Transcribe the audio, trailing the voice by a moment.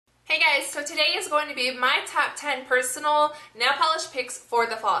Hey guys, so today is going to be my top 10 personal nail polish picks for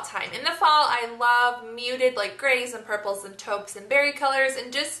the fall time. In the fall, I love muted like grays and purples and taupes and berry colors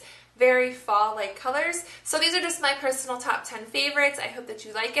and just very fall-like colors. So these are just my personal top 10 favorites. I hope that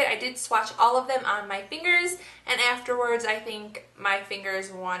you like it. I did swatch all of them on my fingers, and afterwards I think my fingers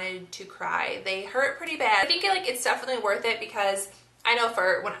wanted to cry. They hurt pretty bad. I think it's definitely worth it because I know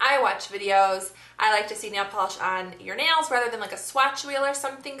for when I watch videos, I like to see nail polish on your nails rather than like a swatch wheel or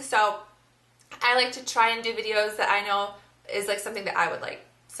something. So I like to try and do videos that I know is like something that I would like.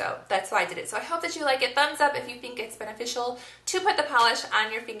 So that's why I did it. So I hope that you like it. Thumbs up if you think it's beneficial to put the polish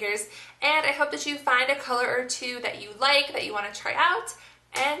on your fingers. And I hope that you find a color or two that you like, that you want to try out.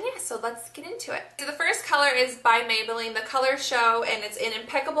 And yeah, so let's get into it. So the first color is by Maybelline, the Color Show, and it's in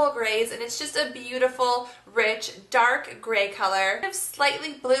Impeccable Grays, and it's just a beautiful, rich, dark gray color. It has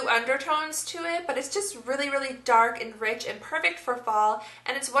slightly blue undertones to it, but it's just really, really dark and rich and perfect for fall,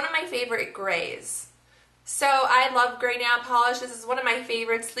 and it's one of my favorite grays. So I love gray nail polish. This is one of my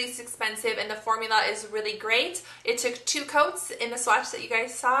favorites, least expensive, and the formula is really great. It took 2 coats in the swatch that you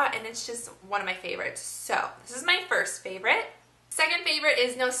guys saw, and it's just one of my favorites. So this is my first favorite. Second favorite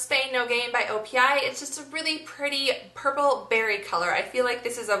is No Spain, No Gain by OPI. It's just a really pretty purple berry color. I feel like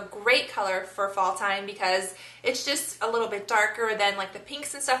this is a great color for fall time because it's just a little bit darker than like the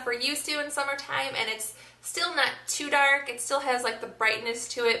pinks and stuff we're used to in summertime, and it's still not too dark. It still has like the brightness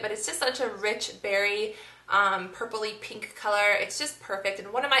to it, but it's just such a rich berry, purpley pink color. It's just perfect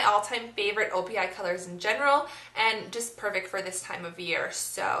and one of my all-time favorite OPI colors in general, and just perfect for this time of year.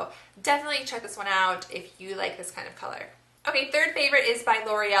 So definitely check this one out if you like this kind of color. Okay, third favorite is by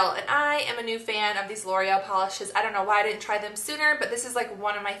L'Oreal, and I am a new fan of these L'Oreal polishes. I don't know why I didn't try them sooner, but this is like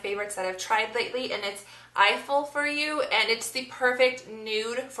one of my favorites that I've tried lately, and it's Eiffel for You, and it's the perfect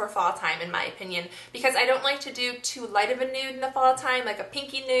nude for fall time in my opinion, because I don't like to do too light of a nude in the fall time, like a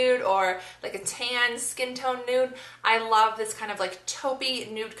pinky nude or like a tan skin tone nude. I love this kind of like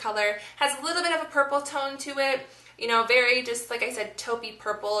taupey nude color. Has a little bit of a purple tone to it. You know, very just, like I said, taupey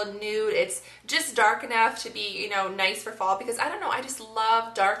purple nude. It's just dark enough to be, you know, nice for fall because I don't know, I just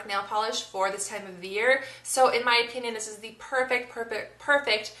love dark nail polish for this time of the year. So in my opinion, this is the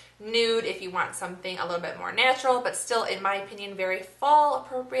perfect nude if you want something a little bit more natural, but still, in my opinion, very fall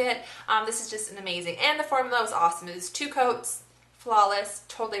appropriate. This is just an amazing, and the formula was awesome. It was 2 coats. Flawless.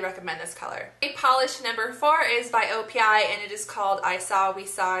 Totally recommend this color. Okay, polish number 4 is by OPI, and it is called I Saw, We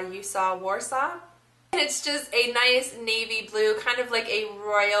Saw, You Saw, Warsaw. It's just a nice navy blue, kind of like a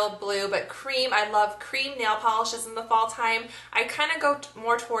royal blue, but cream. I love cream nail polishes in the fall time. I kind of go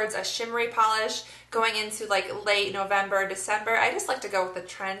more towards a shimmery polish going into like late November, December. I just like to go with the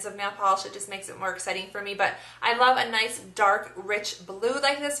trends of nail polish. It just makes it more exciting for me, but I love a nice dark rich blue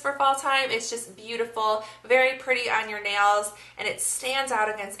like this for fall time. It's just beautiful, very pretty on your nails, and it stands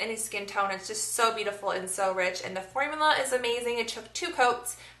out against any skin tone. It's just so beautiful and so rich, and the formula is amazing. It took 2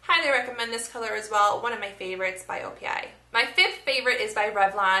 coats. Highly recommend this color as well. One of my favorites by OPI. My 5th favorite is by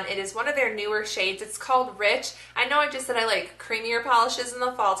Revlon. It is one of their newer shades. It's called Rich. I know I just said I like creamier polishes in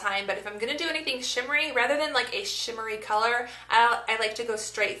the fall time, but if I'm going to do anything shimmery, rather than like a shimmery color, I like to go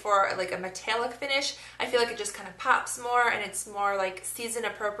straight for like a metallic finish. I feel like it just kind of pops more and it's more like season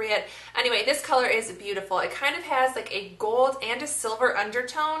appropriate. Anyway, this color is beautiful. It kind of has like a gold and a silver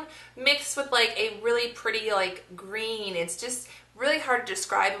undertone mixed with like a really pretty like green. It's just really hard to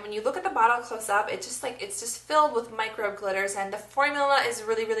describe, and when you look at the bottle close up, it's just filled with micro glitters, and the formula is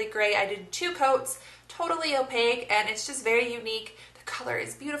really, really great. I did 2 coats, totally opaque, and it's just very unique. The color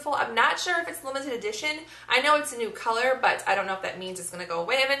is beautiful. I'm not sure if it's limited edition. I know it's a new color, but I don't know if that means it's going to go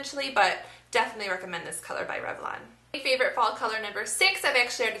away eventually, but definitely recommend this color by Revlon. My favorite fall color number 6, I've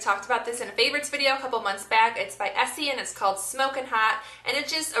actually already talked about this in a favorites video a couple months back. It's by Essie, and it's called Smokin' Hot, and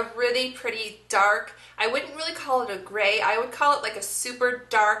it's just a really pretty dark, I wouldn't really call it a gray, I would call it like a super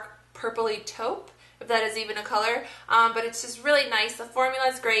dark purpley taupe, if that is even a color, but it's just really nice. The formula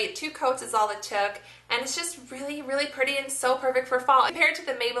is great. 2 coats is all it took, and it's just really, really pretty and so perfect for fall. Compared to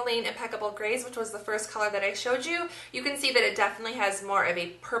the Maybelline Impeccable Grays, which was the first color that I showed you, you can see that it definitely has more of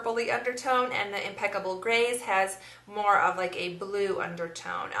a purpley undertone, and the Impeccable Grays has more of like a blue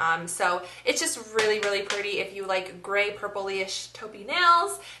undertone. So it's just really, really pretty. If you like gray, purpley-ish taupey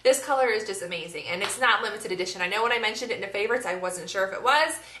nails, this color is just amazing, and it's not limited edition. I know when I mentioned it in the favorites, I wasn't sure if it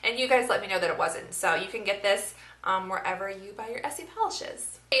was, and you guys let me know that it wasn't. So you can get this wherever you buy your Essie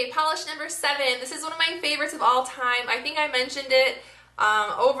polishes. Okay, polish number 7. This is one of my favorites of all time. I think I mentioned it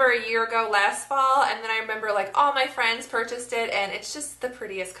over a year ago last fall, and then I remember like all my friends purchased it, and it's just the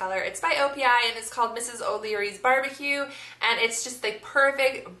prettiest color. It's by OPI and it's called Mrs. O'Leary's Barbecue, and it's just the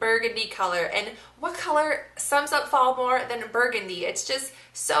perfect burgundy color. And what color sums up fall more than burgundy? It's just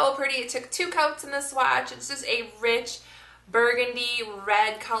so pretty. It took 2 coats in the swatch. It's just a rich burgundy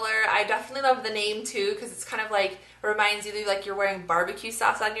red color. I definitely love the name too, because it's kind of like reminds you like you're wearing barbecue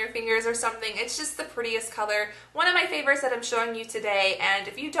sauce on your fingers or something. It's just the prettiest color. One of my favorites that I'm showing you today, and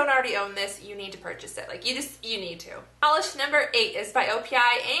if you don't already own this, you need to purchase it. Like you need to. Polish number 8 is by OPI,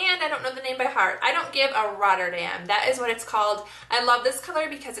 and I don't know the name by heart. I don't give a Rotterdam. That is what it's called. I love this color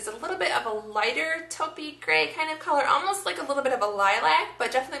because it's a little bit of a lighter taupey gray kind of color, almost like a little bit of a lilac,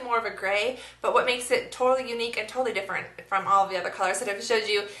 but definitely more of a gray. But what makes it totally unique and totally different from all of the other colors that I've showed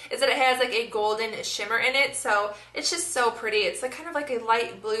you is that it has like a golden shimmer in it. So it's just so pretty. It's like kind of like a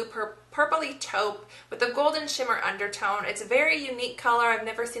light blue purpley taupe with a golden shimmer undertone. It's a very unique color. I've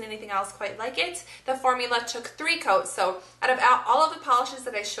never seen anything else quite like it. The formula took 3 coats. So out of all of the polishes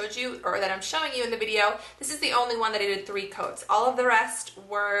that I showed you, or that I'm showing you in the video, this is the only one that I did 3 coats. All of the rest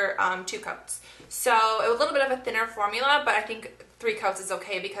were 2 coats. So it was a little bit of a thinner formula, but I think 3 coats is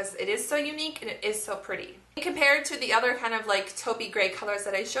okay because it is so unique and it is so pretty. Compared to the other kind of like taupey gray colors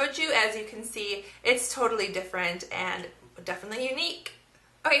that I showed you, as you can see, it's totally different and definitely unique.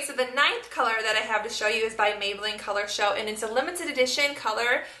 Okay, so the 9th color that I have to show you is by Maybelline Color Show, and it's a limited edition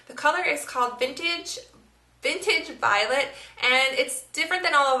color. The color is called Vintage Violet, and it's different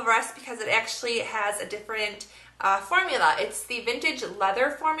than all of the rest because it actually has a different formula. It's the Vintage Leather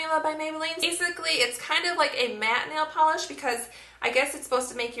formula by Maybelline. Basically, it's kind of like a matte nail polish because I guess it's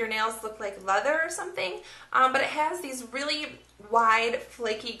supposed to make your nails look like leather or something, but it has these really wide,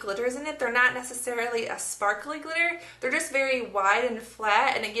 flaky glitters in it. They're not necessarily a sparkly glitter. They're just very wide and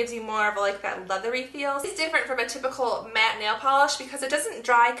flat, and it gives you more of like that leathery feel. It's different from a typical matte nail polish because it doesn't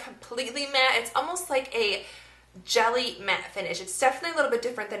dry completely matte. It's almost like a jelly matte finish. It's definitely a little bit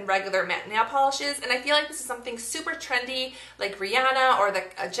different than regular matte nail polishes, and I feel like this is something super trendy like Rihanna or the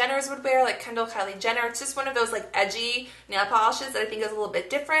Jenners would wear, like Kendall, Kylie Jenner. It's just one of those like edgy nail polishes that I think is a little bit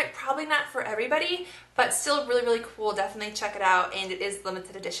different. Probably not for everybody, but still really, really cool. Definitely check it out, and it is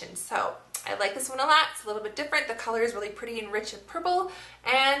limited edition. So I like this one a lot. It's a little bit different. The color is really pretty and rich and purple,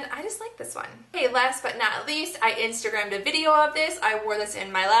 and I just like this one. Okay, last but not least, I Instagrammed a video of this. I wore this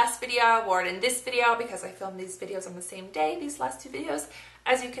in my last video. I wore it in this video because I filmed these videos on the same day, these last 2 videos,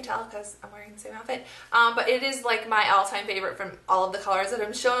 as you can tell because I'm wearing the same outfit. But it is like my all-time favorite from all of the colors that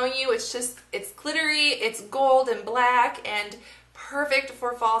I'm showing you. It's just, it's glittery, it's gold and black, and perfect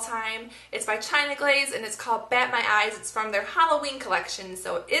for fall time. It's by China Glaze, and it's called Bat My Eyes. It's from their Halloween collection,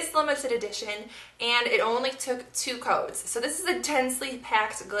 so it is limited edition, and it only took 2 coats. So this is a densely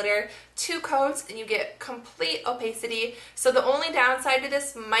packed glitter. 2 coats and you get complete opacity. So the only downside to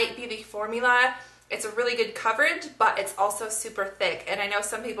this might be the formula. It's a really good coverage, but it's also super thick, and I know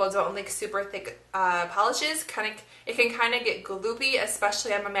some people don't like super thick polishes. It can kind of get gloopy,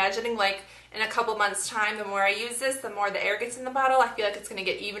 especially I'm imagining like in a couple months time, the more I use this, the more the air gets in the bottle. I feel like it's going to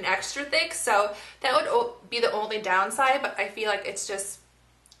get even extra thick, so that would be the only downside, but I feel like it's just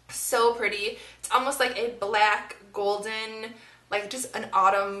so pretty. It's almost like a black golden, like just an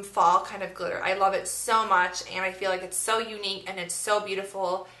autumn fall kind of glitter. I love it so much, and I feel like it's so unique and it's so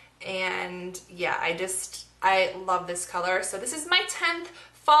beautiful, and yeah, I love this color. So this is my 10th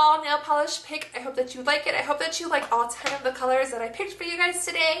fall nail polish pick. I hope that you like it. I hope that you like all 10 of the colors that I picked for you guys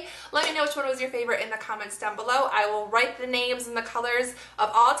today. Let me know which one was your favorite in the comments down below. I will write the names and the colors of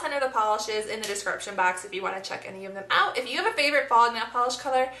all 10 of the polishes in the description box if you want to check any of them out. If you have a favorite fall nail polish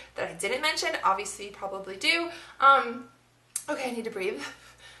color that I didn't mention, obviously you probably do. Okay, I need to breathe.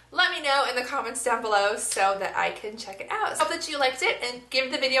 Let me know in the comments down below so that I can check it out. Hope that you liked it, and give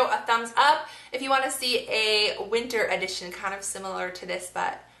the video a thumbs up if you want to see a winter edition, kind of similar to this,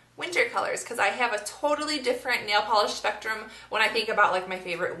 but winter colors, because I have a totally different nail polish spectrum when I think about like my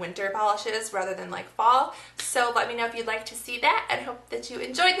favorite winter polishes rather than like fall. So let me know if you'd like to see that, and hope that you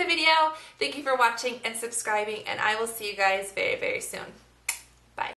enjoyed the video. Thank you for watching and subscribing, and I will see you guys very, very soon.